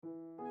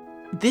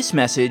This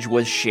message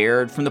was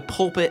shared from the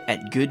pulpit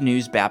at Good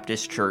News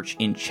Baptist Church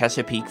in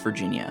Chesapeake,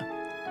 Virginia.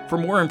 For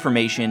more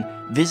information,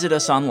 visit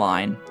us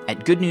online at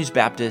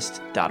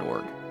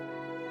goodnewsbaptist.org.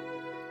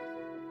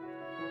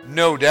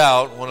 No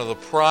doubt, one of the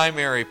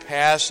primary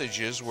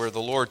passages where the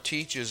Lord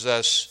teaches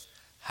us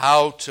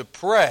how to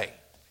pray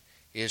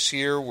is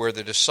here where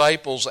the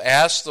disciples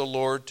asked the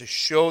Lord to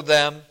show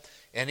them,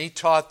 and He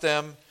taught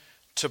them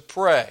to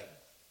pray.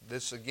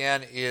 This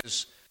again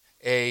is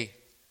an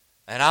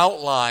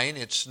outline.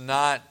 It's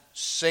not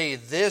say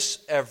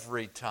this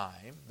every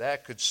time.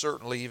 That could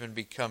certainly even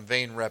become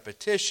vain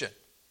repetition.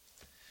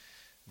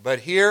 But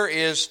here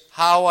is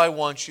how I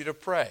want you to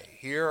pray.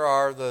 Here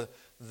are the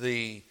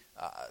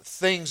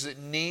things that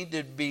need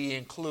to be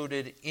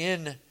included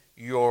in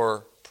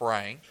your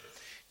praying.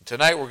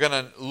 Tonight we're going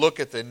to look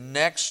at the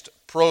next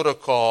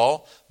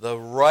protocol, the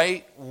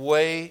right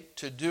way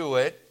to do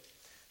it.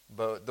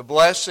 But the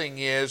blessing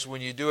is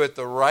when you do it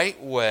the right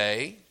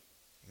way,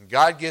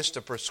 God gets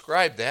to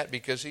prescribe that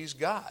because He's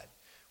God.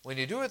 When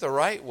you do it the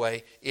right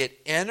way, it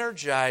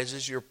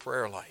energizes your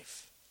prayer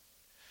life.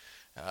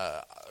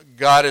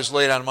 God has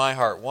laid on my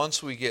heart,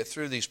 once we get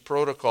through these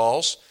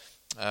protocols,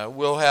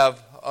 we'll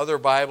have other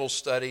Bible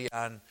study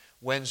on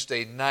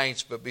Wednesday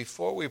nights, but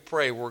before we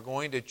pray, we're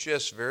going to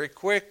just very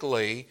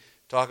quickly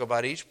talk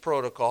about each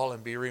protocol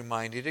and be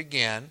reminded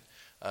again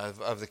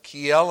of the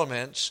key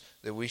elements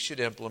that we should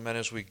implement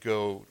as we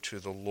go to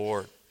the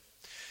Lord.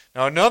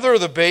 Now, another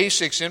of the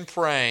basics in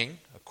praying,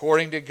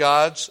 according to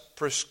God's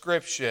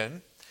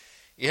prescription,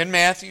 in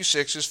Matthew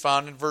 6 is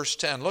found in verse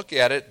 10. Look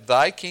at it.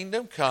 Thy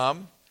kingdom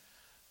come,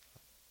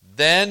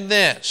 then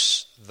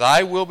this,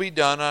 thy will be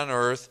done on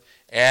earth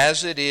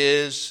as it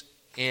is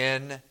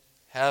in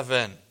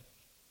heaven.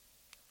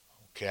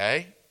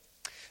 Okay?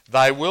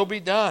 Thy will be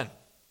done.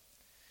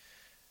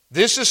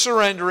 This is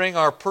surrendering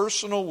our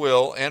personal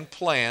will and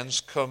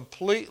plans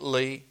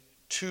completely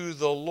to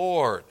the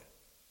Lord.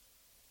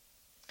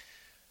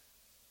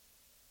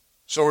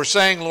 So we're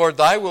saying, Lord,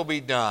 thy will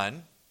be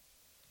done.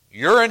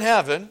 You're in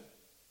heaven.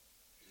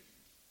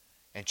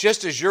 And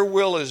just as your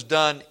will is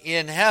done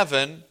in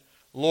heaven,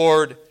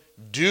 Lord,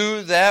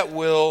 do that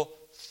will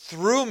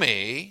through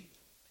me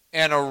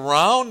and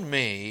around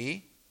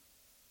me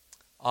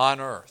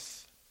on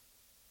earth.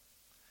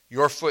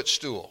 Your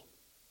footstool.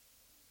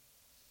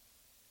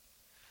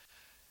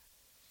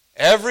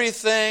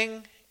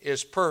 Everything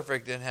is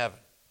perfect in heaven.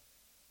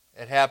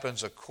 It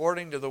happens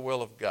according to the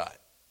will of God.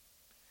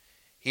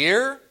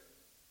 Here,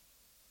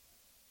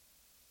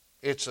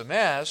 it's a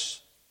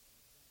mess,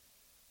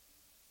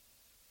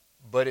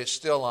 but it's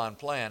still on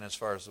plan as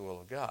far as the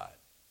will of God.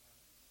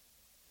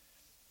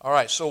 All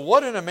right, so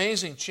what an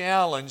amazing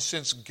challenge,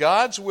 since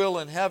God's will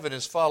in heaven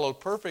is followed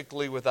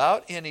perfectly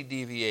without any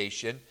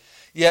deviation,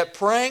 yet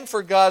praying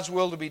for God's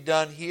will to be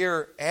done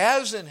here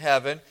as in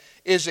heaven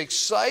is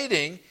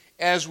exciting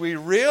as we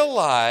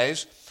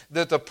realize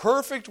that the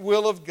perfect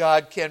will of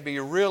God can be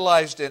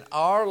realized in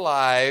our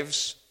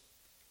lives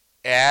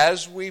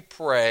as we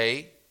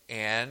pray,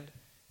 and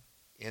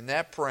in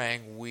that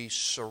praying we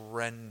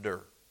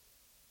surrender.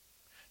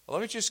 Well,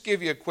 let me just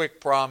give you a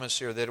quick promise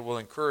here that it will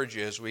encourage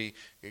you as we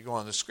go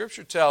on. The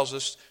Scripture tells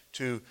us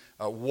to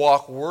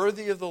walk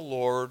worthy of the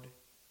Lord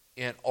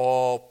in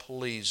all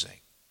pleasing.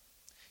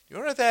 You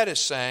know what that is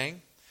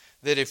saying?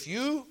 That if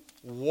you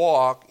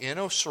walk in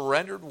a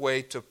surrendered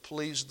way to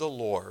please the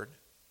Lord,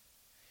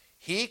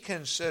 He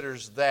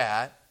considers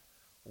that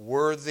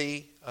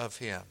worthy of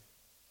Him.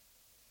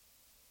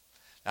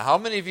 Now, how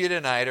many of you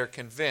tonight are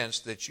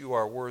convinced that you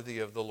are worthy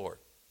of the Lord?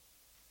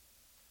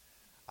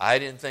 I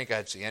didn't think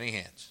I'd see any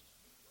hands.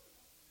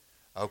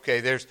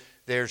 Okay,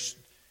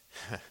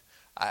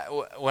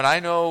 when I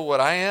know what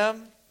I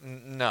am,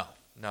 no.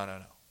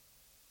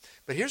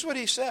 But here's what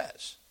He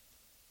says.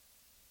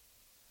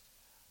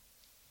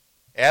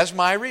 As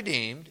my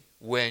redeemed,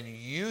 when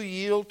you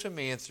yield to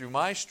me and through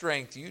my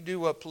strength you do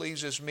what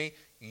pleases me,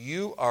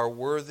 you are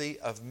worthy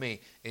of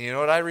me. And you know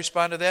what I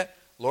respond to that?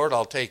 Lord,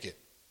 I'll take it.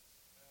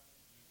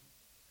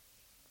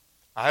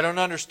 I don't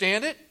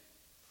understand it,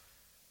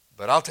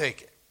 but I'll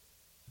take it.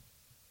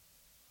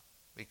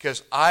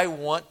 Because I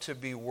want to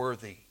be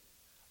worthy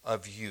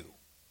of you.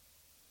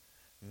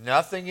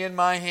 Nothing in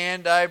my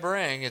hand I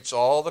bring, it's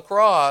all the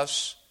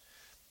cross,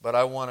 but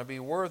I want to be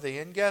worthy.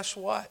 And guess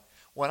what?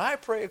 When I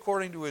pray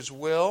according to His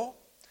will,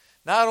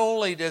 not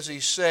only does He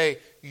say,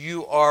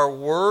 you are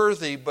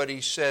worthy, but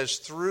He says,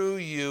 through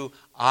you,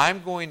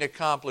 I'm going to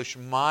accomplish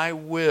my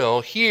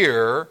will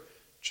here,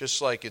 just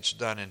like it's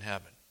done in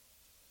heaven.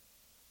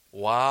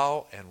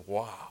 Wow and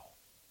wow.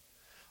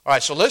 All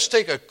right, so let's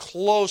take a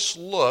close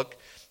look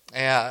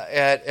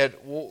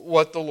at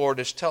what the Lord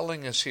is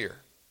telling us here.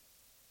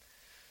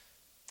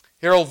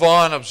 Harold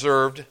Vaughn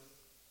observed,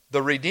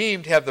 the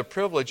redeemed have the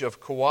privilege of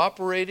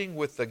cooperating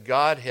with the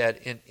Godhead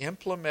in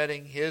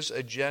implementing His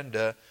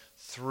agenda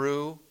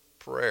through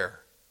prayer.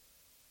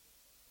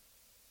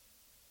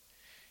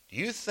 Do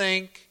you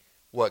think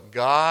what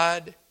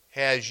God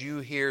has you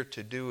here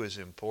to do is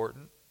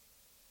important?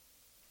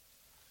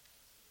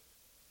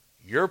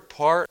 You're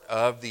part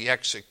of the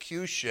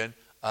execution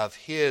of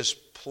His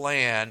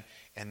plan,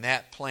 and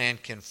that plan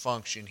can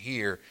function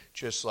here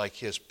just like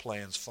His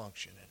plans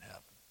function in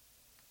heaven.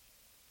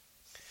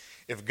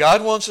 If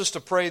God wants us to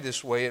pray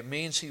this way, it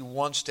means He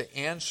wants to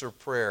answer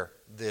prayer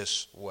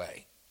this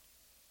way.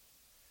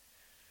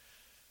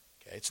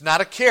 Okay, it's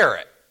not a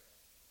carrot.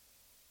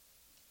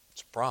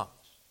 It's a promise.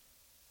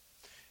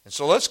 And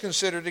so let's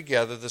consider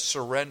together the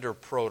surrender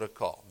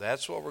protocol.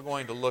 That's what we're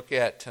going to look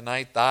at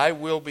tonight. Thy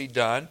will be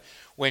done.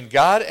 When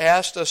God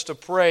asked us to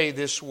pray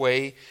this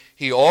way,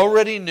 He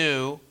already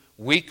knew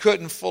we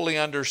couldn't fully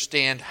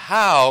understand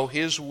how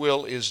His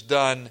will is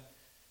done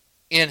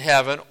in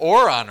heaven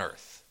or on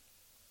earth.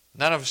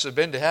 None of us have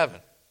been to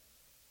heaven.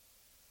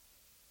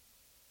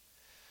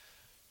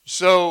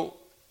 So,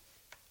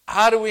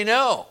 how do we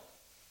know?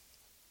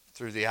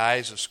 Through the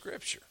eyes of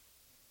Scripture.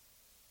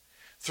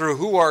 Through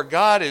who our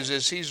God is,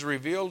 as He's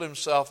revealed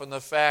Himself in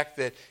the fact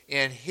that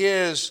in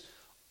His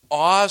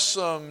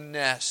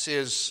awesomeness,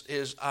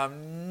 His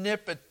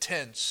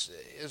omnipotence,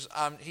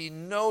 He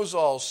knows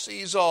all,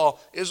 sees all,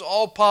 is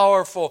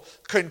all-powerful,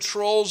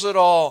 controls it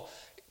all,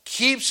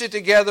 keeps it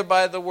together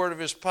by the word of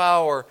His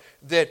power,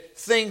 that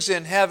things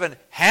in heaven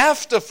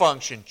have to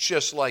function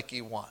just like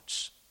He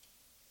wants.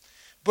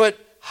 But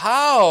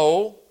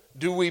how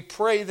do we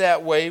pray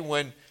that way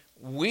when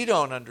we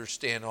don't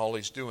understand all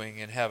He's doing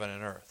in heaven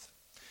and earth?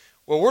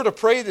 Well, we're to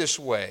pray this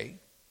way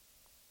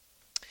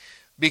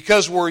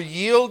because we're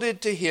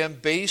yielded to Him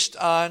based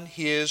on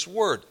His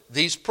Word.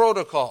 These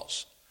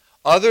protocols,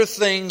 other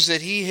things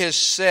that He has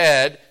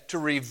said to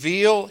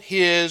reveal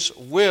His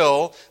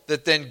will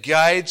that then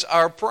guides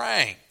our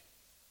praying.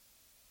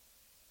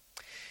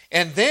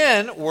 And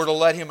then we're to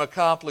let Him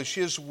accomplish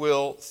His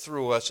will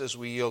through us as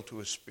we yield to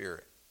His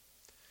Spirit.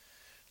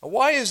 Now,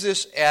 why is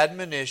this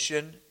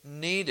admonition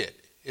needed?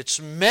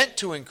 It's meant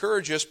to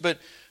encourage us, but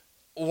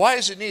why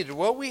is it needed?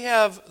 Well, we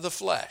have the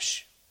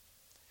flesh.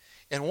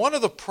 And one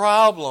of the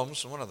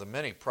problems, one of the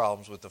many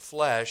problems with the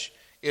flesh,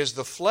 is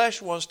the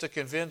flesh wants to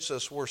convince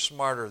us we're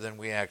smarter than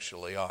we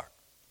actually are.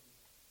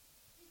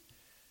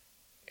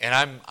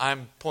 And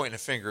I'm pointing a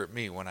finger at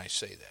me when I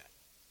say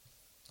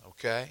that.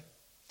 Okay?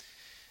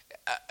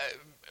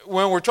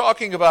 When we're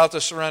talking about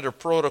the surrender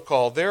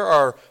protocol, there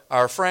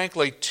are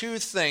frankly two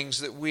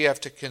things that we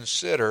have to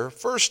consider.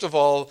 First of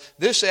all,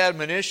 this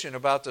admonition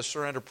about the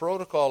surrender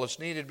protocol is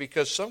needed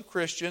because some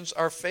Christians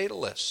are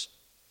fatalists.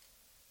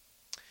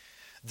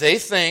 They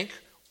think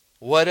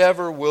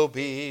whatever will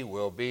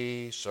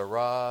be,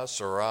 Sarah,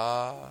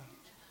 Sarah.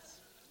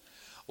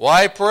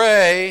 Why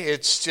pray?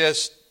 It's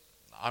just,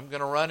 I'm going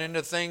to run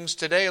into things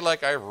today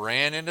like I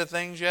ran into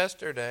things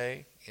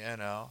yesterday, you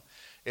know.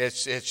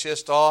 It's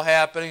just all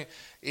happening.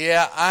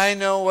 Yeah, I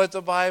know what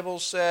the Bible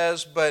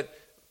says, but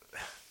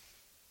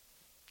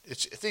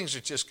things are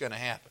just going to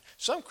happen.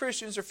 Some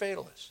Christians are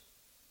fatalists.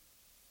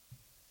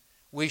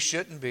 We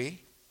shouldn't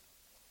be.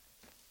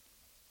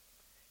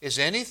 Is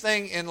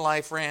anything in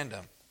life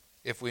random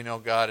if we know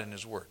God and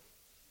His Word?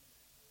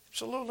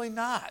 Absolutely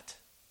not.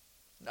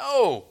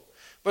 No.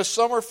 But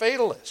some are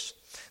fatalists.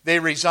 They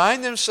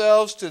resign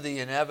themselves to the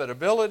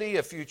inevitability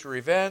of future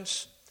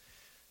events.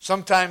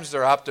 Sometimes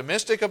they're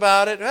optimistic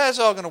about it. It's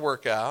all going to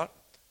work out.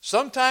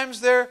 Sometimes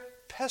they're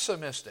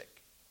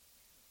pessimistic.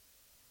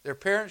 Their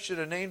parents should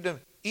have named him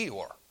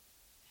Eeyore.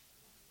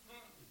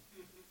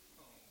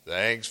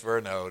 Thanks for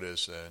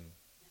noticing.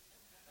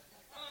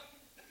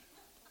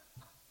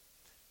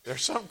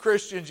 There's some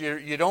Christians,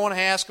 you don't want to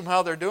ask them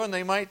how they're doing,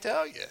 they might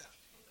tell you.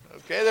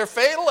 Okay, they're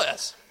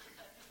fatalists.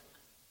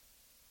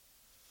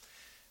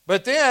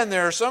 But then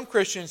there are some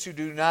Christians who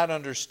do not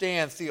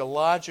understand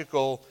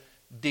theological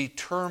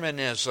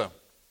determinism.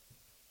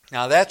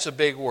 Now that's a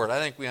big word. I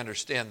think we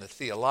understand the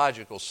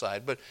theological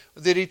side, but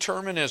the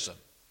determinism.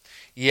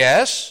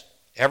 Yes,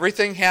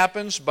 everything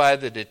happens by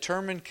the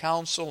determined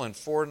counsel and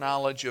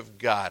foreknowledge of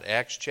God.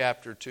 Acts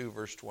chapter 2,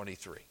 verse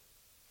 23.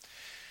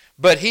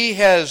 But He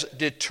has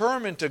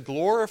determined to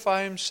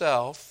glorify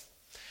Himself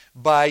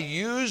by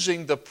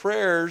using the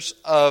prayers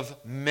of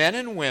men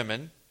and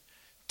women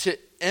to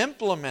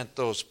implement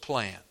those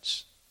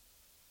plans.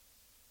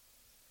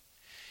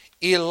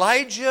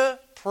 Elijah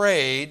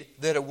prayed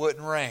that it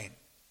wouldn't rain.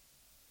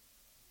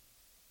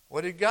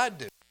 What did God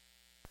do?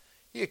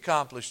 He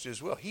accomplished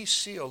His will. He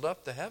sealed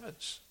up the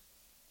heavens.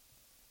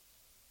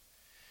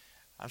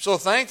 I'm so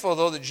thankful,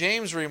 though, that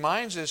James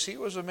reminds us he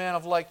was a man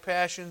of like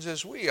passions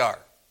as we are.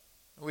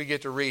 We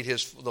get to read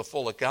the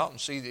full account and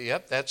see that,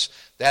 yep,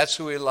 that's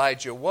who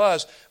Elijah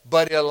was.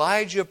 But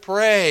Elijah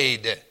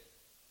prayed.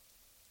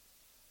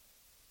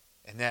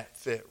 And that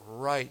fit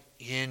right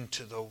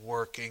into the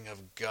working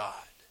of God.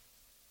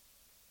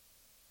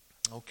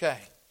 Okay.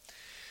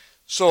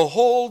 So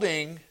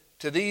holding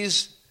to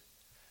these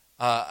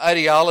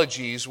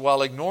ideologies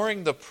while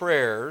ignoring the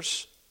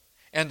prayers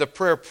and the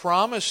prayer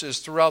promises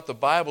throughout the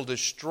Bible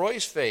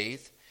destroys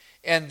faith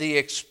and the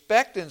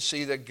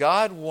expectancy that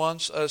God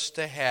wants us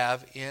to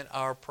have in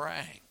our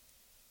praying.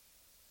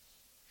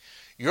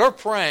 Your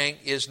praying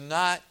is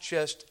not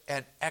just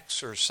an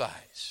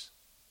exercise.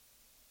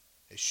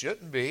 It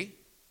shouldn't be.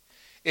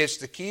 It's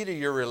the key to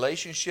your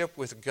relationship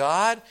with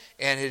God,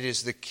 and it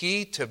is the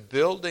key to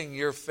building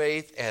your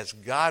faith as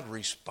God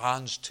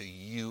responds to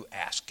you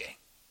asking.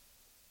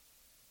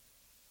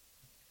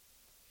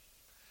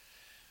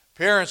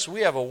 Parents,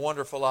 we have a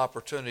wonderful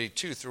opportunity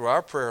too through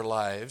our prayer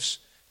lives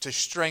to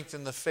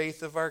strengthen the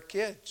faith of our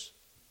kids.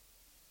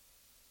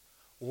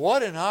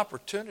 What an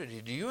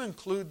opportunity. Do you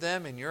include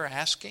them in your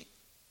asking?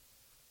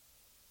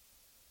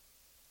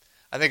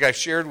 I think I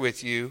shared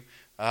with you,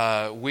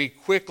 we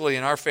quickly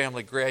in our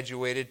family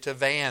graduated to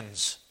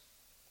vans.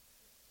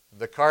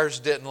 The cars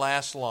didn't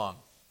last long.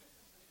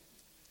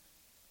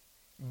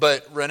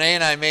 But Renee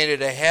and I made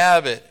it a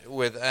habit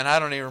and I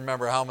don't even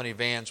remember how many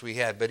vans we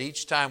had, but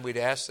each time we'd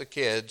ask the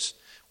kids,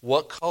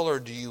 what color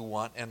do you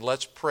want? And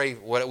let's pray.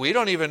 We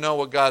don't even know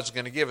what God's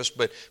going to give us,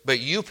 but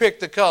you pick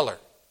the color.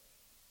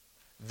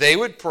 They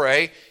would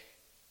pray,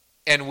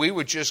 and we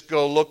would just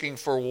go looking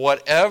for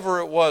whatever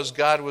it was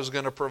God was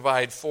going to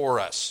provide for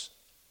us.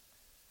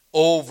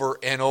 Over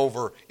and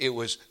over, it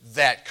was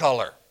that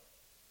color.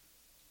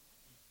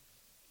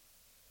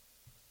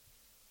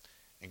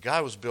 And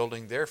God was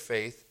building their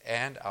faith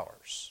and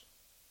ours.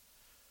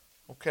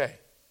 Okay.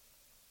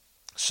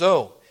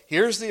 So,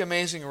 here's the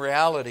amazing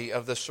reality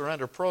of the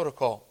surrender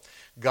protocol.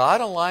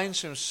 God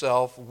aligns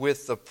Himself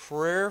with the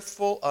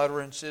prayerful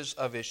utterances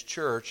of His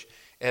church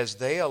as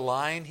they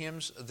align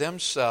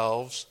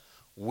themselves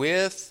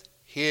with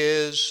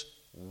His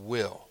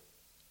will.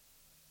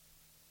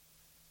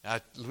 Now,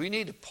 we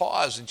need to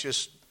pause and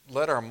just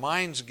let our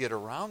minds get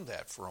around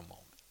that for a moment.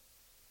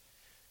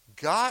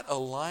 God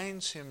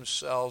aligns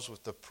Himself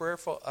with the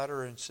prayerful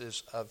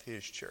utterances of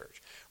His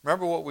church.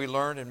 Remember what we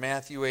learned in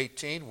Matthew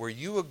 18? Where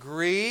you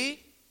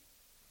agree,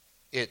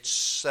 it's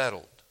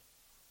settled.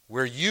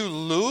 Where you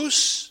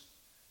loose,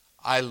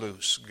 I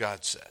loose,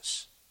 God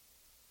says.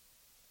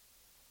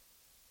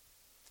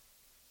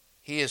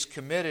 He has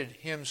committed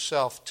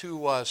Himself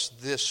to us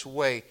this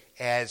way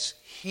as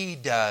He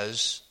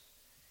does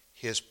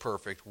His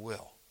perfect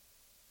will.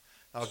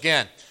 Now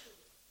again,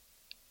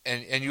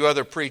 and you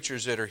other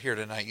preachers that are here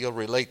tonight, you'll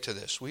relate to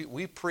this.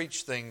 We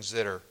preach things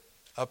that are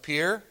up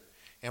here,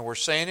 and we're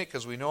saying it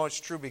because we know it's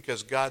true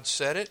because God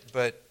said it,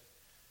 but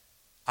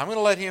I'm going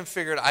to let Him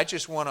figure it out. I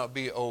just want to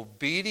be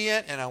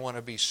obedient, and I want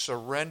to be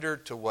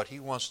surrendered to what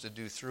He wants to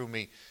do through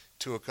me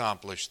to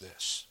accomplish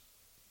this.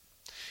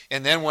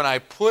 And then when I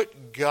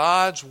put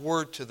God's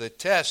Word to the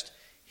test,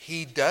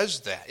 He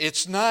does that.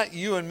 It's not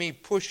you and me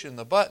pushing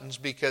the buttons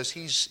because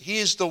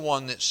He's the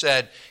one that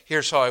said,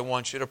 here's how I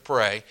want you to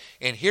pray,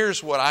 and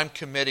here's what I'm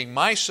committing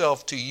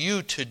myself to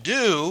you to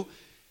do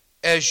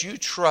as you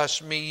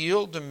trust me,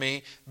 yield to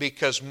me,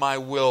 because my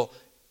will,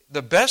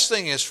 the best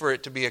thing is for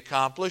it to be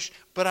accomplished,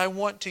 but I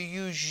want to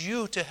use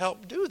you to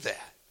help do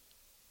that.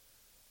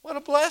 What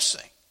a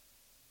blessing.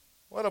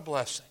 What a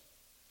blessing.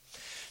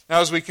 Now,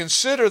 as we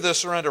consider the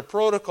surrender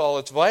protocol,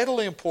 it's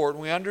vitally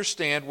important we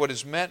understand what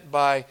is meant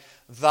by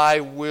thy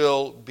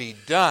will be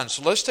done.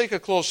 So let's take a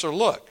closer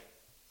look.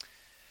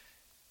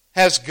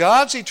 Has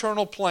God's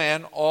eternal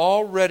plan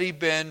already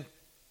been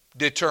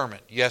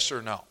determined? Yes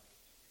or no?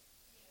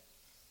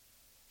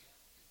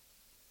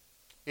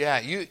 Yeah,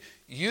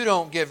 you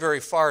don't get very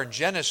far in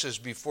Genesis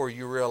before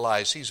you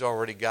realize He's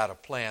already got a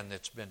plan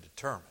that's been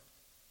determined.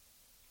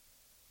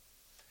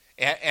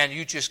 And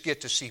you just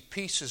get to see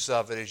pieces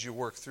of it as you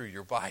work through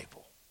your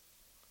Bible.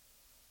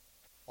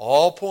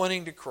 All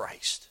pointing to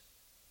Christ.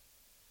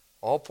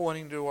 All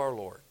pointing to our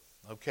Lord.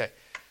 Okay.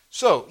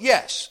 So,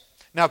 yes.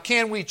 Now,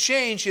 can we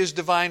change His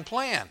divine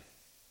plan?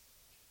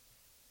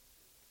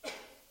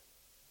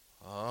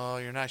 Oh,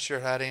 you're not sure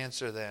how to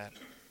answer that.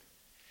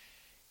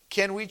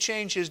 Can we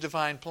change His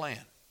divine plan?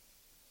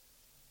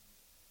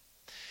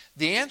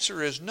 The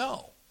answer is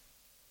no.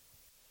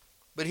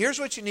 But here's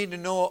what you need to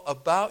know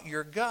about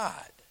your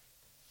God.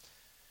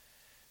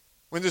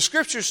 When the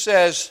Scripture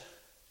says,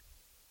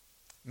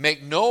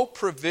 make no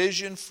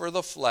provision for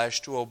the flesh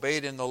to obey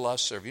it in the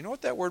lust thereof. You know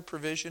what that word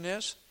provision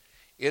is?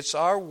 It's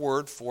our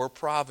word for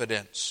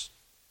providence.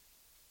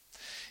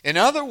 In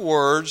other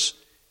words,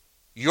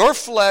 your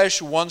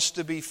flesh wants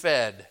to be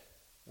fed,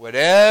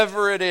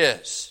 whatever it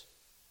is.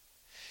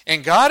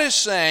 And God is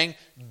saying,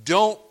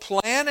 don't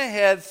plan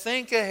ahead,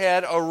 think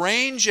ahead,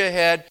 arrange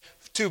ahead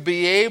to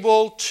be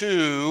able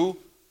to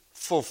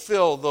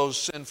fulfill those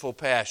sinful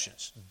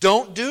passions.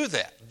 Don't do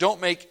that.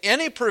 Don't make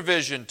any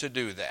provision to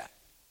do that.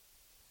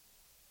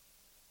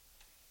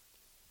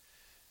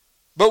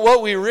 But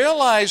what we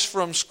realize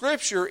from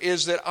Scripture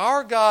is that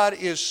our God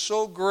is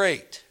so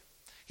great.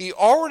 He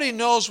already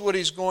knows what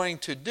He's going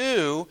to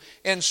do,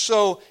 and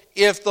so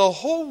if the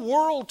whole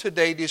world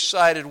today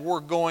decided we're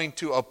going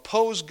to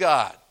oppose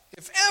God,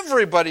 if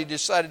everybody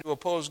decided to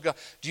oppose God,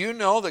 do you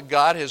know that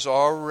God has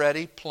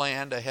already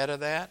planned ahead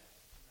of that?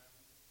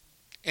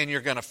 And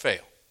you're going to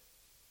fail.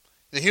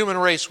 The human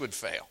race would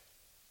fail.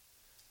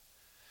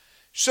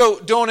 So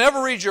don't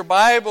ever read your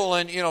Bible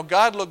and,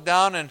 God looked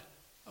down and,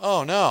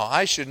 oh no,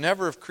 I should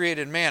never have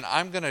created man.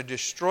 I'm going to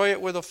destroy it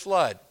with a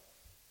flood.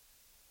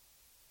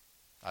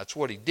 That's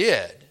what He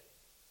did.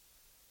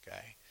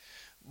 Okay.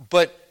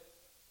 But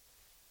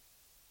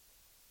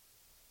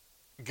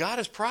God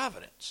is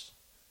providence.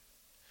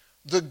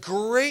 The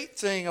great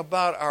thing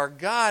about our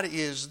God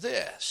is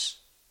this.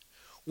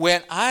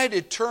 When I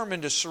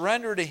determine to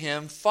surrender to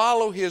Him,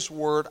 follow His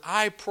Word,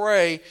 I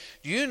pray,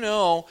 do you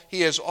know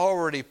He has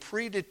already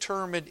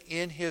predetermined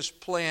in His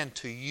plan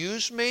to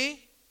use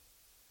me,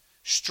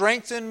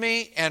 strengthen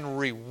me, and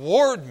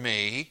reward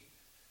me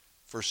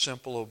for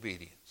simple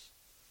obedience.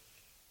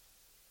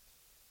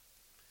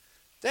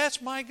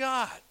 That's my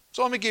God.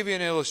 So let me give you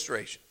an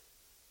illustration.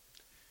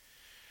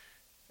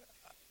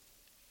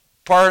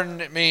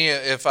 Pardon me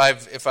if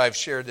I've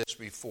shared this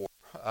before.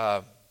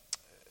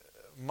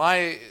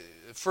 My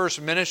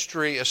first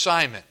ministry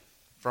assignment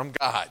from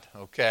God,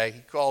 okay,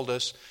 He called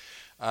us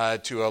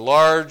to a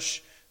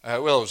large,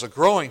 it was a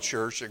growing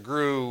church. It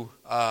grew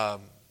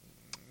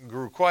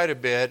quite a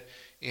bit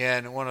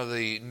in one of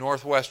the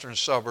northwestern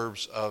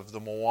suburbs of the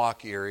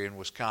Milwaukee area in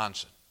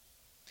Wisconsin.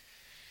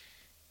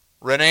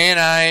 Renee and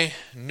I,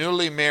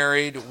 newly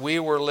married, we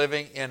were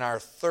living in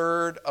our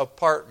third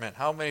apartment.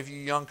 How many of you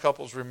young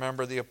couples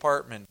remember the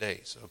apartment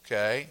days?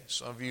 Okay,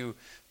 some of you,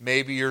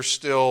 maybe you're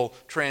still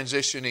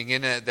transitioning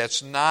in it.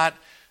 That's not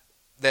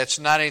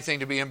anything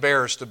to be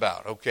embarrassed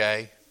about,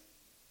 okay?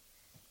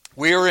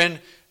 We are in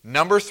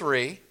number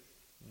 3,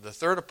 the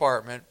third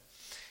apartment,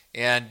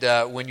 and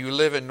when you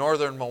live in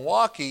northern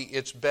Milwaukee,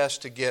 it's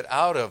best to get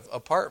out of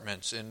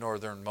apartments in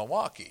northern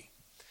Milwaukee.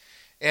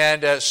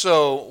 And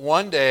so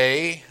one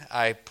day,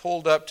 I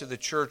pulled up to the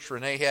church.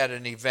 Renee had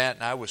an event,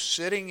 and I was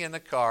sitting in the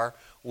car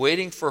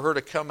waiting for her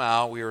to come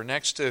out. We were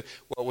next to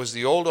what was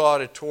the old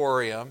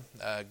auditorium.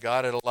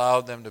 God had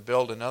allowed them to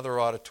build another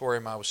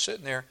auditorium. I was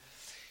sitting there.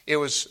 It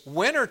was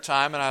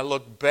wintertime, and I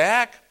looked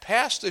back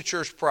past the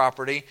church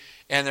property,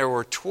 and there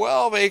were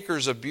 12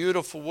 acres of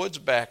beautiful woods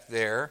back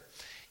there,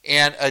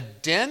 and a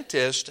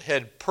dentist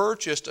had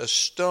purchased a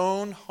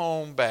stone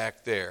home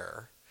back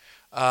there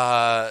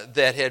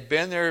that had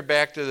been there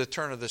back to the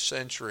turn of the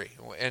century.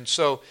 And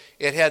so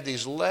it had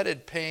these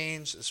leaded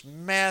panes, this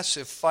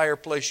massive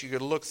fireplace. You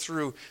could look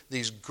through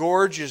these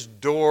gorgeous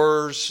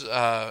doors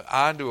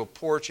onto a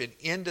porch and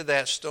into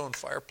that stone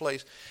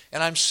fireplace.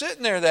 And I'm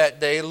sitting there that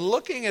day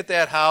looking at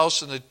that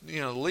house, and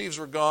the leaves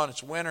were gone.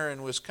 It's winter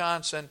in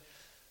Wisconsin.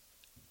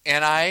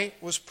 And I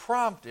was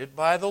prompted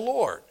by the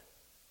Lord.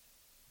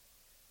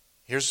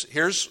 Again,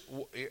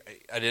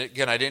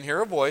 I didn't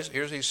hear a voice.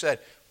 Here's what He said.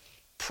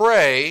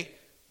 Pray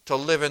to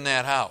live in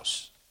that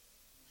house.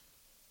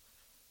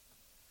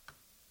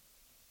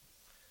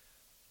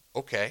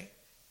 Okay.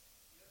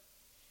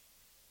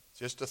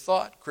 Just a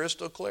thought,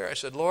 crystal clear. I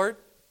said, Lord,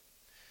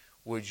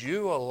 would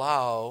you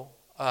allow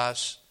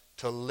us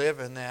to live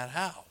in that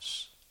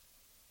house?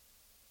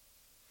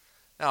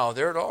 Now,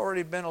 there had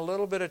already been a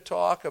little bit of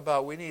talk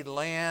about we need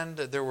land.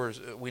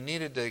 We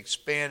needed to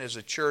expand as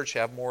a church,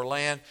 have more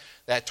land.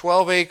 That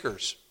 12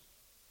 acres,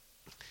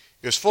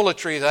 it was full of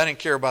trees. I didn't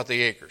care about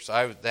the acres.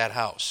 That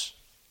house.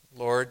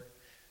 Lord,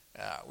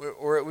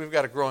 we've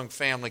got a growing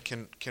family.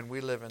 Can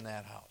we live in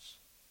that house?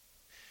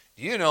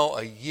 Do you know,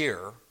 a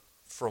year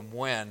from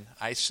when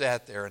I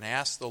sat there and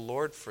asked the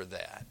Lord for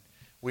that,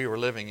 we were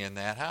living in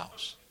that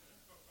house.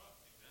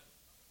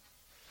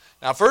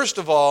 Now, first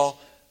of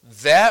all,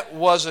 that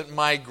wasn't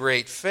my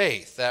great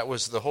faith. That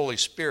was the Holy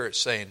Spirit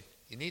saying,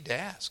 you need to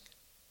ask.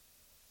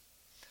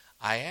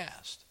 I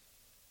asked.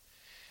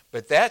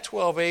 But that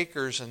 12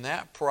 acres and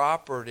that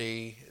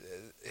property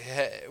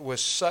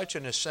was such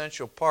an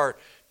essential part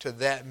to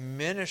that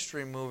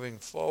ministry moving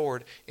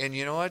forward. And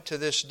you know what? To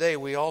this day,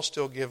 we all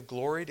still give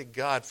glory to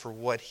God for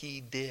what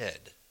He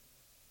did.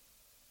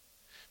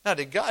 Now,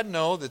 did God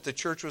know that the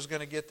church was going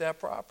to get that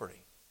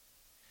property?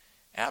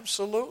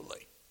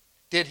 Absolutely.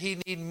 Did He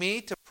need me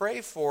to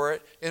pray for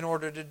it in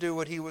order to do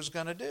what He was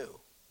going to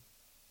do?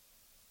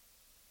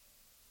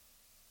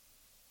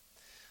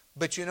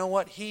 But you know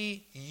what?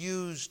 He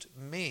used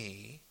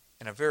me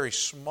in a very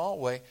small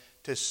way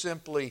to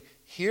simply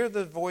hear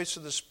the voice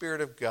of the Spirit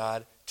of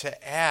God,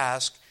 to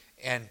ask,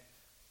 and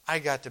I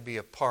got to be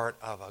a part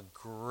of a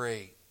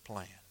great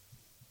plan.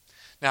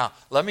 Now,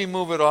 let me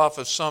move it off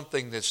of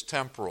something that's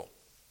temporal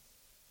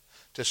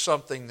to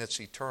something that's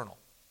eternal.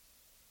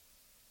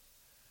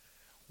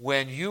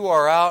 When you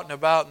are out and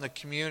about in the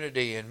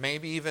community, and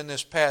maybe even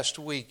this past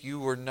week, you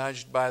were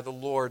nudged by the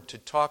Lord to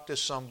talk to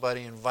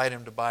somebody, invite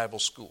him to Bible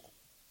school.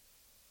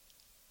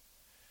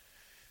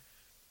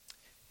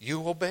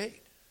 You obeyed.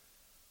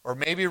 Or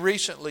maybe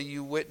recently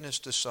you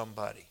witnessed to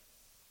somebody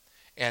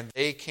and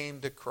they came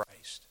to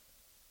Christ.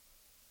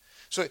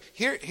 So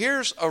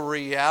here's a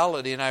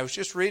reality, and I was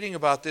just reading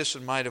about this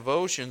in my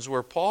devotions,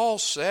 where Paul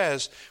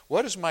says,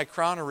 what is my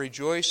crown of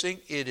rejoicing?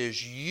 It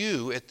is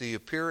you at the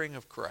appearing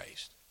of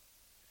Christ.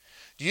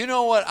 Do you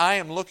know what I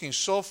am looking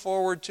so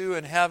forward to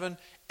in heaven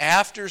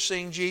after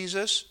seeing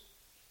Jesus?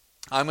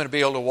 I'm going to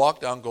be able to walk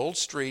down gold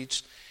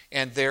streets,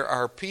 and there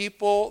are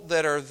people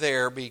that are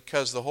there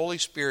because the Holy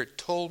Spirit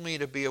told me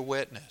to be a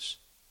witness.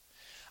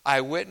 I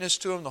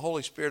witnessed to them. The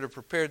Holy Spirit had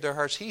prepared their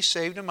hearts. He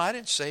saved them. I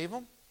didn't save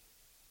them.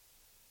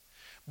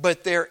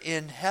 But they're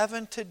in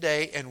heaven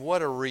today, and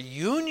what a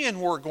reunion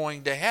we're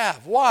going to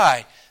have.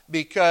 Why?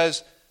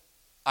 Because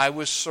I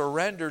was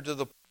surrendered to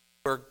the point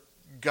where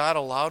God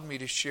allowed me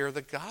to share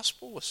the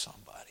gospel with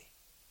somebody.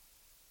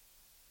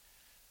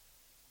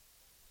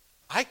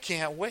 I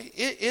can't wait.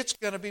 It's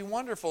going to be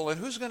wonderful. And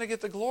who's going to get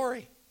the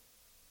glory?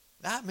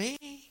 Not me.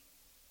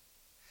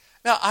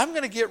 Now, I'm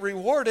going to get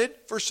rewarded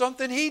for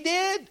something he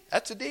did.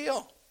 That's a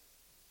deal.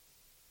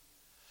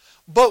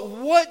 But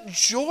what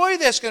joy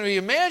that's going to be.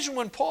 Imagine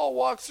when Paul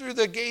walked through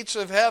the gates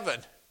of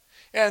heaven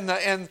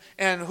and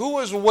who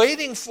was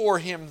waiting for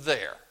him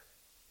there.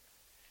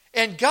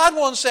 And God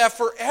wants that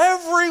for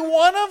every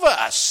one of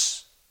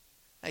us.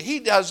 Now, he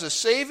does the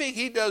saving,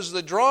 he does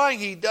the drawing,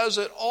 he does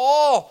it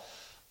all.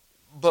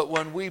 But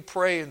when we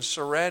pray and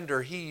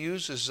surrender, he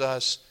uses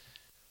us.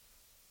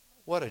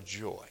 What a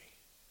joy.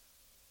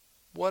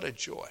 What a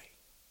joy.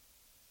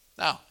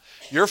 Now,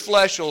 your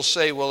flesh will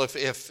say, well,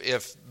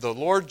 if the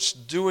Lord's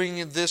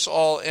doing this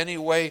all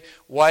anyway,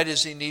 why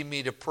does he need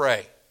me to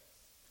pray?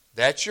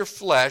 That's your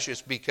flesh.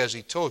 It's because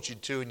he told you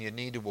to and you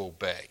need to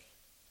obey.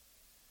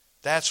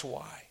 That's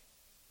why.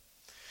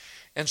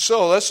 And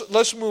so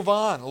let's move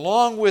on.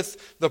 Along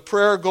with the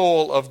prayer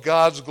goal of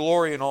God's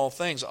glory in all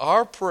things,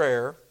 our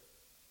prayer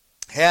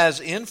has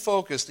in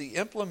focus the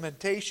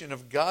implementation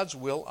of God's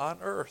will on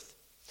earth.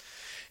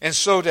 And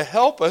so to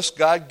help us,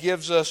 God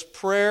gives us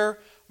prayer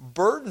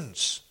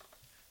burdens,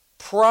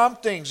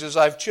 promptings, as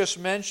I've just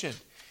mentioned.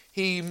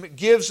 He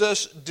gives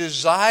us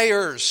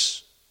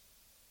desires,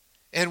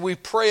 and we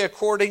pray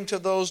according to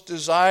those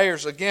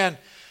desires. Again,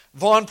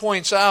 Vaughn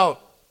points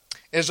out,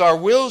 as our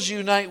wills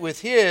unite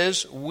with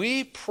his,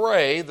 we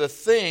pray the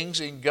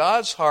things in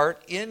God's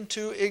heart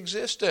into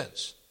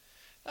existence.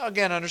 Now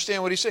again,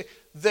 understand what he's saying.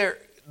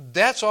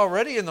 That's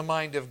already in the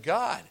mind of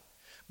God.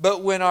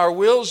 But when our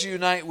wills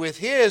unite with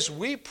his,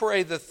 we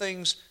pray the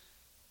things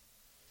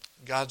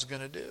God's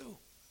going to do.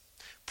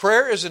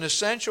 Prayer is an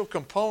essential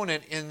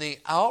component in the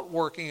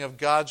outworking of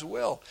God's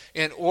will.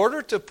 In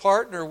order to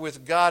partner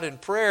with God in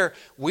prayer,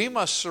 we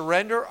must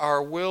surrender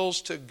our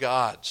wills to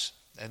God's.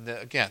 And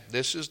again,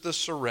 this is the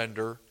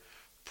surrender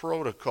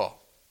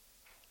protocol.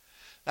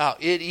 Now,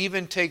 it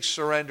even takes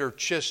surrender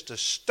just to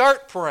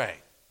start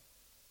praying.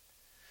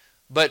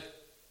 But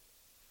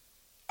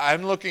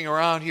I'm looking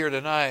around here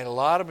tonight, a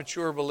lot of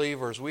mature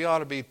believers, we ought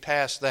to be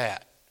past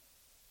that.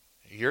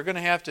 You're going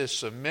to have to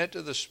submit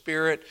to the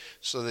Spirit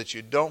so that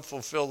you don't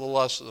fulfill the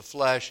lust of the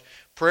flesh.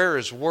 Prayer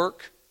is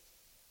work,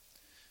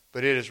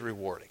 but it is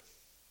rewarding.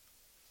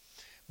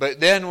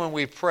 But then when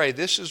we pray,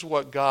 this is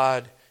what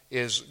God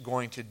is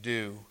going to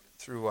do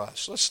through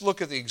us. Let's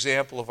look at the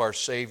example of our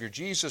Savior.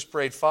 Jesus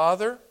prayed,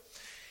 Father,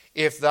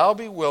 if thou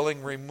be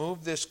willing,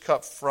 remove this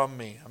cup from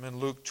me. I'm in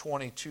Luke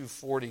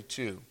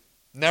 22:42.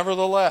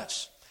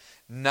 Nevertheless,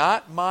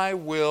 not my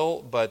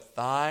will, but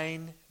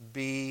thine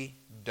be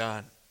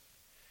done.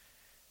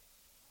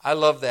 I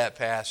love that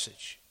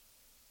passage.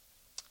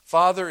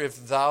 Father,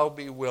 if thou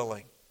be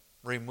willing,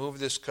 remove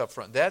this cup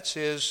from me. That's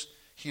his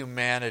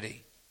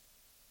humanity.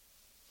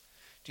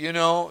 Do you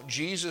know,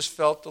 Jesus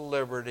felt the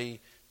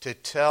liberty to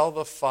tell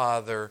the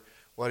Father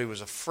what he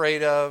was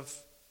afraid of,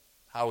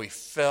 how he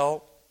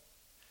felt.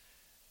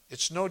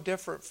 It's no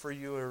different for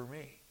you or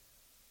me.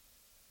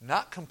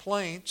 Not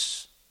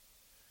complaints,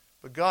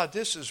 but God,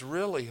 this is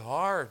really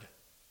hard.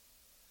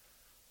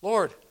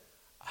 Lord,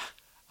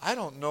 I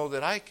don't know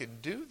that I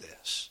can do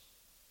this.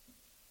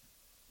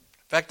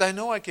 In fact, I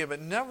know I can,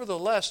 but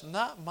nevertheless,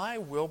 not my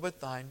will, but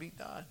thine be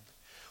done.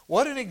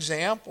 What an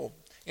example.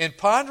 In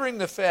pondering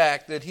the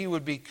fact that he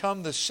would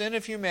become the sin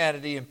of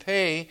humanity and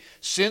pay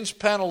sin's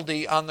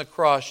penalty on the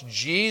cross,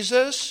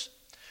 Jesus,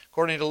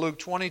 according to Luke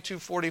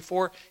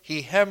 22:44,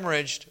 he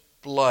hemorrhaged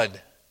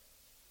blood.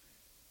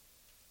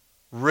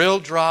 Real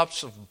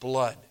drops of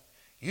blood.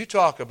 You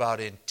talk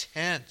about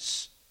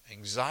intense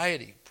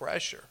anxiety,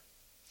 pressure.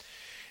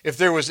 If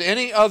there was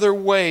any other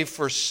way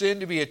for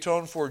sin to be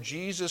atoned for,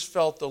 Jesus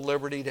felt the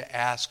liberty to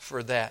ask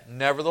for that.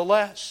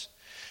 Nevertheless,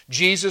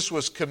 Jesus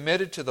was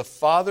committed to the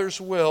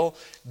Father's will,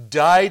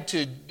 died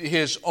to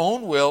his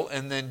own will,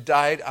 and then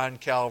died on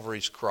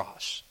Calvary's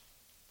cross.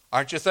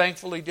 Aren't you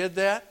thankful he did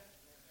that?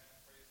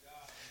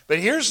 But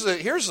here's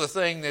the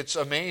thing that's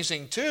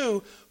amazing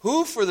too.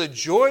 Who for the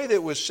joy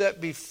that was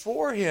set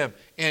before him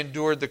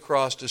endured the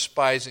cross,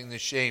 despising the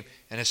shame,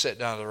 and is set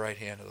down to the right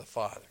hand of the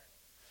Father.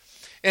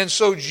 And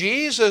so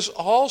Jesus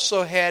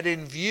also had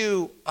in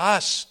view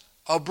us,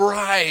 a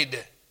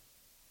bride.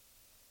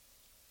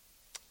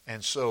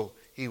 And so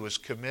he was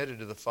committed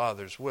to the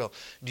Father's will.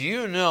 Do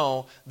you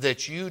know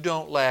that you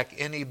don't lack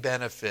any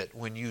benefit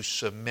when you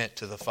submit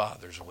to the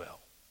Father's will?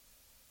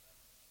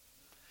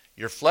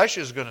 Your flesh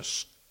is going to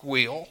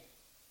squeal,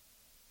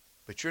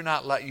 but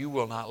you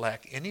will not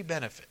lack any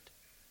benefit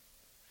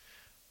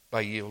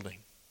by yielding.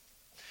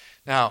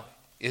 Now,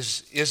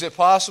 is it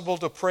possible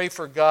to pray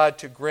for God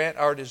to grant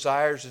our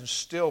desires and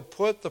still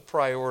put the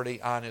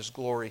priority on his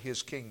glory,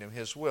 his kingdom,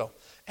 his will?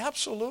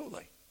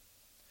 Absolutely.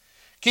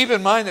 Keep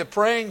in mind that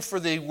praying for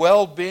the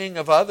well-being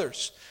of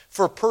others,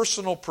 for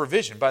personal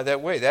provision, by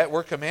that way, that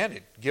we're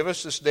commanded. Give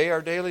us this day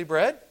our daily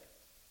bread.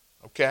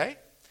 Okay.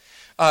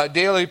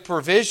 Daily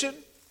provision.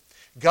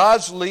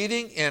 God's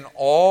leading in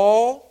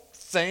all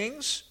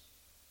things.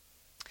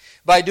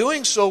 By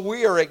doing so,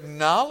 we are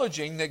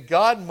acknowledging that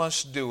God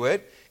must do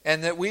it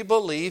and that we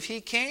believe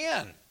He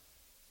can.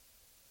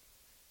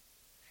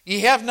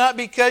 Ye have not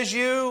because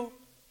you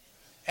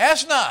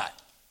ask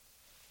not.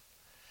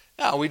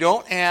 Now, we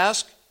don't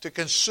ask to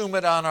consume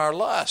it on our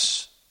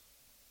lusts.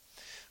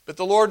 But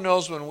the Lord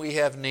knows when we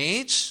have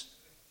needs.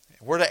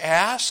 We're to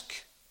ask.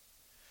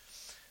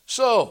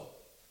 So,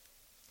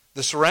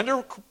 the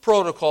surrender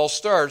protocol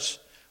starts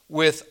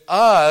with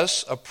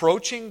us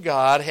approaching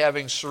God,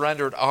 having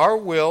surrendered our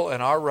will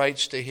and our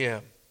rights to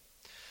Him.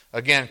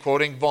 Again,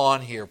 quoting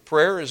Vaughn here,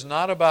 prayer is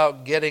not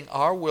about getting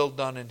our will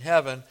done in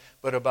heaven,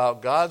 but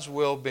about God's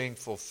will being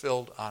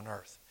fulfilled on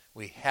earth.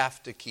 We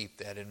have to keep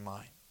that in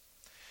mind.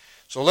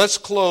 So let's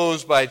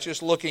close by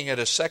just looking at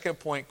a second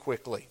point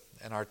quickly,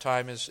 and our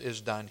time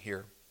is done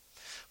here.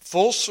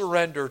 Full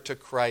surrender to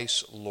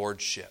Christ's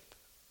lordship.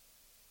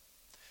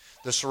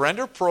 The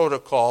surrender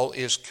protocol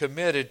is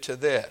committed to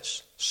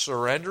this,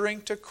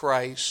 surrendering to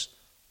Christ's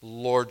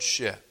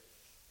lordship.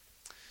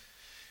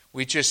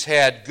 We just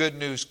had Good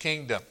News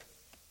Kingdom,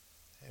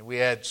 and we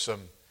had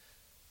some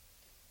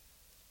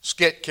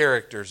skit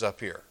characters up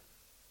here.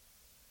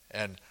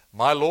 And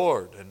my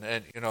Lord,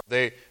 and you know,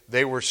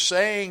 they were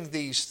saying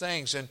these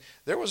things, and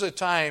there was a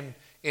time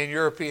in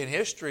European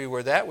history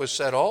where that was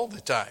said all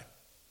the time.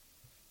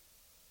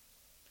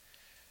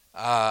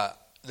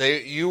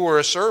 You were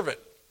a servant,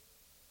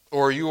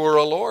 or you were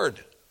a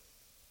lord.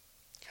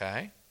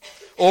 Okay?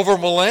 Over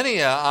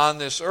millennia on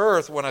this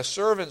earth, when a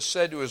servant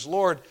said to his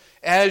Lord,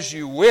 as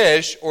you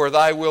wish, or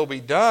thy will be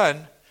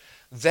done,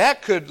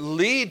 that could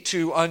lead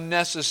to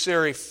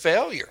unnecessary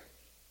failure,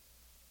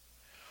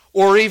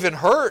 or even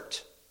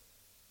hurt.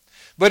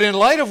 But in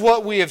light of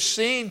what we have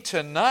seen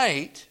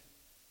tonight,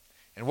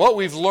 and what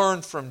we've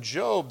learned from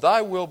Job,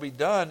 thy will be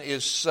done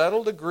is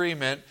settled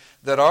agreement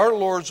that our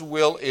Lord's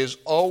will is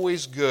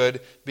always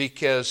good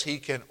because He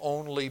can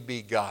only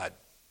be God.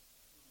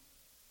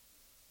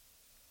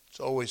 It's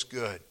always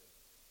good.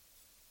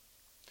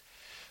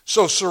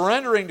 So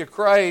surrendering to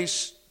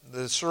Christ,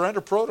 the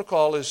surrender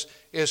protocol is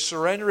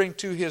surrendering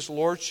to His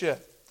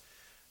lordship.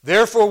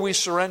 Therefore we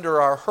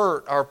surrender our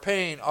hurt, our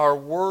pain, our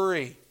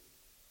worry,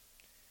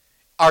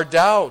 our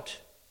doubt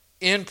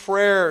in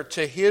prayer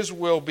to His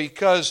will,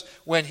 because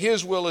when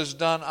His will is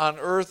done on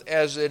earth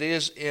as it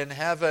is in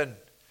heaven,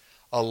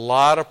 a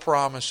lot of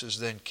promises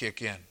then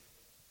kick in.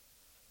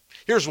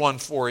 Here's one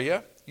for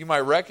you. You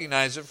might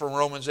recognize it from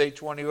Romans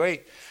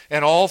 8:28.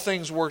 And all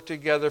things work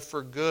together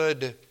for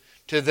good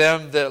to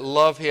them that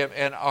love Him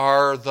and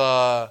are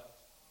the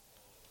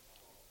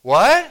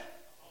what?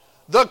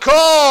 The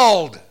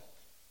called.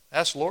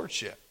 That's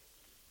lordship.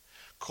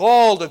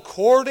 Called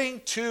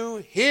according to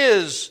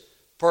His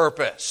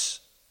purpose.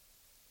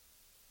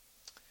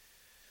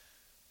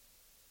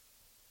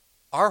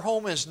 Our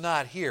home is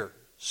not here.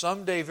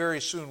 Someday,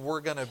 very soon, we're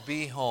going to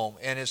be home,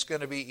 and it's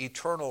going to be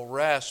eternal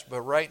rest.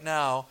 But right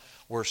now,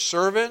 we're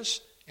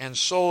servants and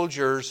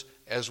soldiers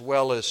as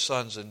well as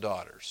sons and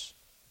daughters.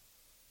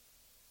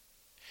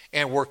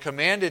 And we're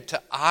commanded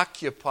to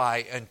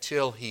occupy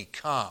until He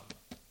comes.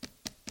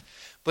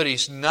 But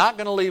He's not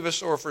going to leave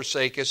us or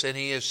forsake us, and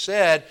He has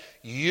said,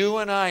 you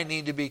and I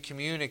need to be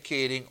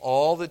communicating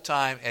all the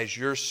time as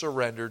you're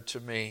surrendered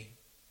to me.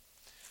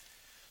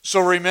 So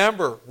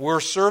remember, we're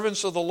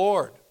servants of the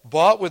Lord,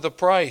 bought with a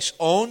price,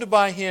 owned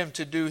by Him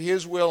to do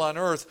His will on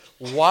earth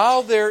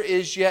while there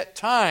is yet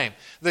time.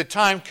 The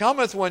time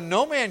cometh when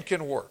no man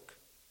can work.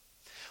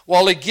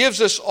 While He gives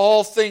us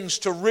all things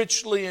to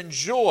richly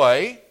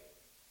enjoy,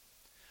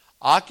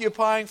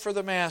 occupying for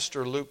the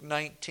Master, Luke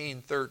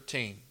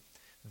 19:13.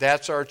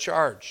 That's our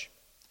charge.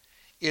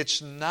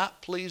 It's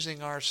not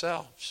pleasing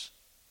ourselves.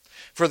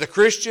 For the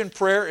Christian,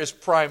 prayer is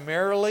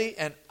primarily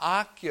an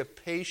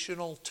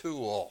occupational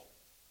tool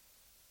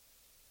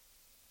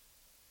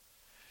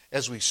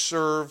as we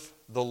serve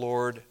the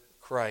Lord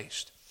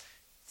Christ.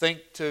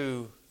 Think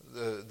to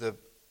the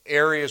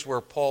areas where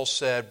Paul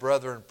said,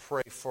 brethren,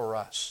 pray for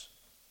us.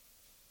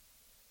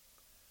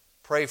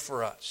 Pray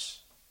for us.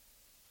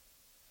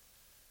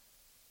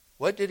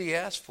 What did he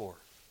ask for?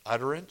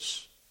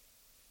 Utterance,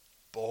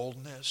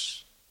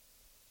 boldness,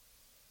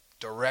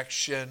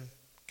 direction,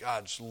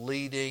 God's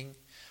leading.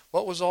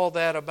 What was all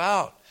that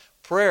about?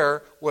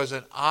 Prayer was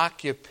an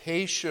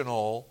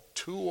occupational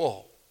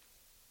tool,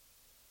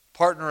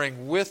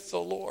 partnering with the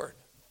Lord.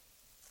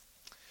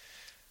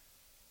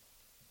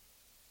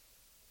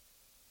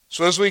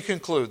 So as we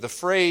conclude, the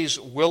phrase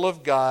will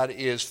of God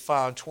is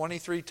found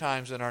 23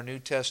 times in our New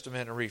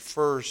Testament and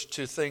refers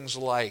to things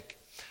like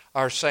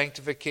our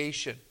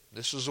sanctification.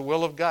 This is the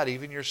will of God,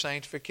 even your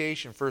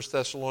sanctification. 1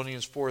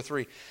 Thessalonians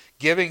 4:3.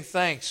 Giving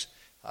thanks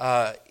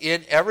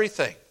in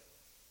everything,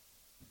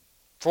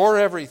 for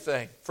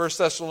everything. 1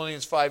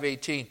 Thessalonians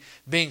 5:18.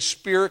 Being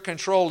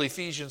Spirit-controlled,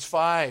 Ephesians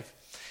 5.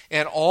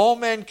 And all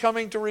men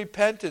coming to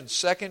repentance,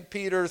 2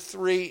 Peter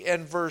 3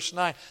 and verse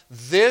 9.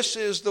 This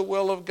is the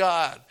will of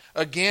God.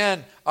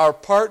 Again, our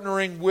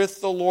partnering with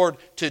the Lord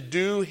to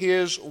do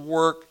His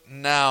work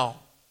now.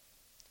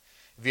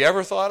 Have you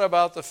ever thought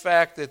about the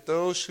fact that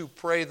those who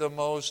pray the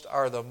most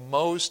are the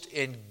most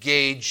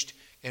engaged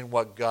in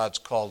what God's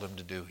called them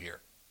to do here?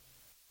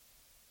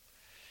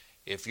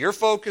 If your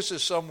focus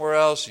is somewhere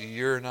else,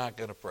 you're not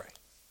going to pray.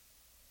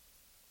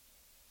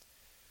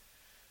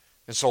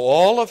 And so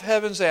all of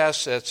heaven's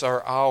assets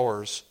are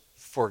ours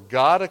for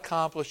God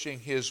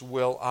accomplishing His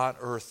will on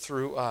earth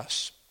through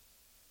us.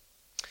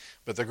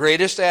 But the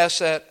greatest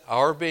asset,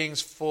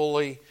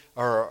 the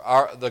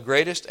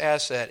greatest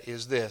asset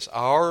is this: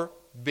 our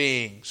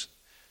beings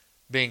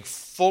being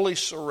fully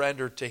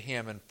surrendered to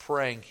Him and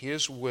praying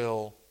His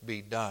will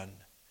be done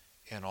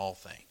in all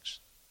things.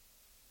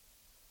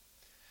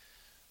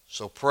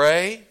 So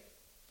pray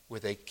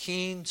with a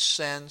keen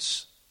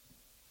sense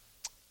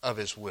of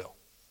His will.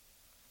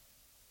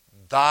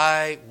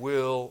 Thy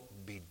will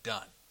be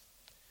done.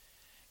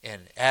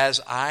 And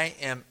as I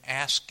am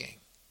asking,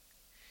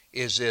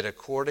 is it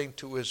according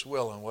to His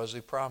will? And what has He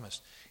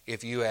promised?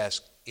 If you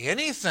ask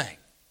anything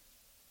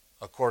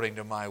according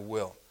to my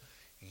will,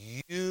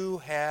 you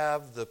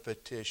have the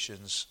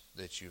petitions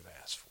that you've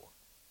asked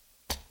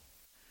for.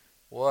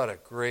 What a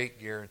great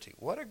guarantee.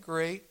 What a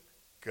great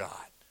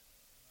God.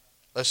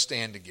 Let's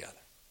stand together.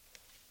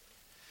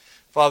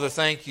 Father,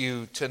 thank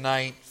you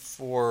tonight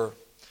for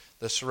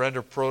the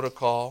surrender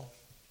protocol.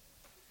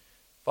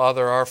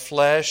 Father, our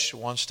flesh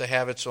wants to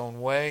have its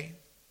own way.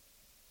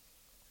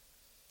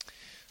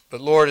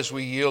 But Lord, as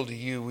we yield to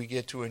you, we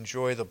get to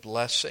enjoy the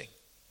blessing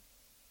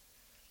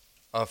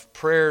of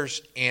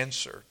prayers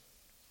answered,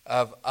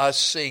 of us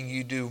seeing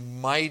you do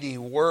mighty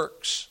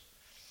works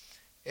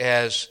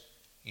as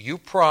you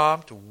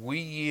prompt, we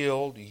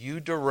yield, you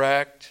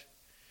direct,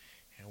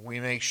 and we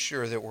make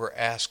sure that we're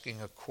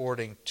asking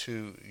according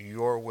to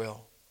your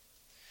will.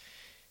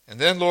 And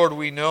then, Lord,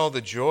 we know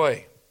the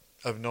joy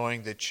of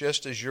knowing that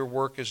just as your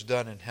work is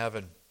done in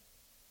heaven,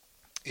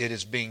 it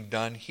is being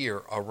done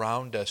here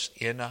around us,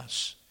 in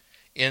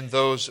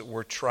those that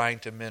we're trying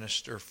to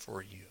minister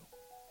for you.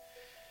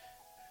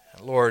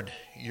 And Lord,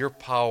 your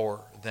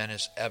power then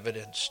is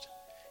evidenced.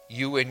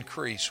 You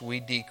increase, we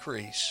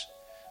decrease.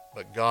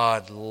 But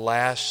God,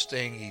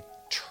 lasting,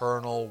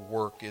 eternal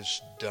work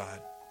is done.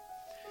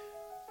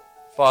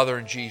 Father,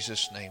 in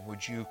Jesus' name,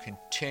 would you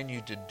continue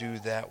to do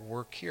that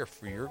work here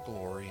for your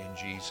glory in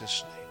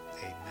Jesus' name.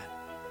 Amen.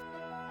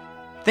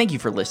 Thank you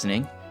for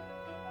listening.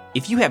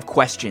 If you have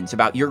questions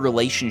about your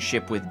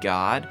relationship with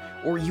God,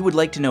 or you would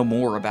like to know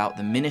more about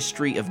the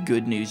ministry of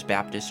Good News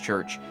Baptist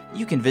Church,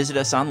 you can visit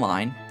us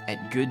online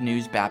at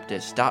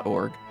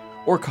goodnewsbaptist.org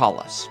or call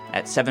us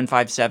at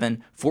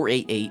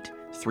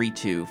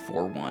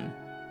 757-488-3241.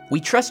 We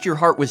trust your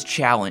heart was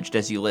challenged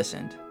as you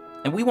listened,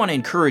 and we want to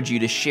encourage you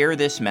to share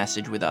this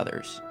message with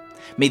others.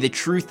 May the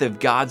truth of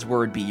God's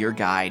Word be your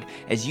guide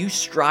as you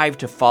strive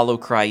to follow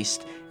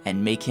Christ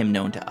and make Him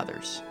known to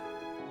others.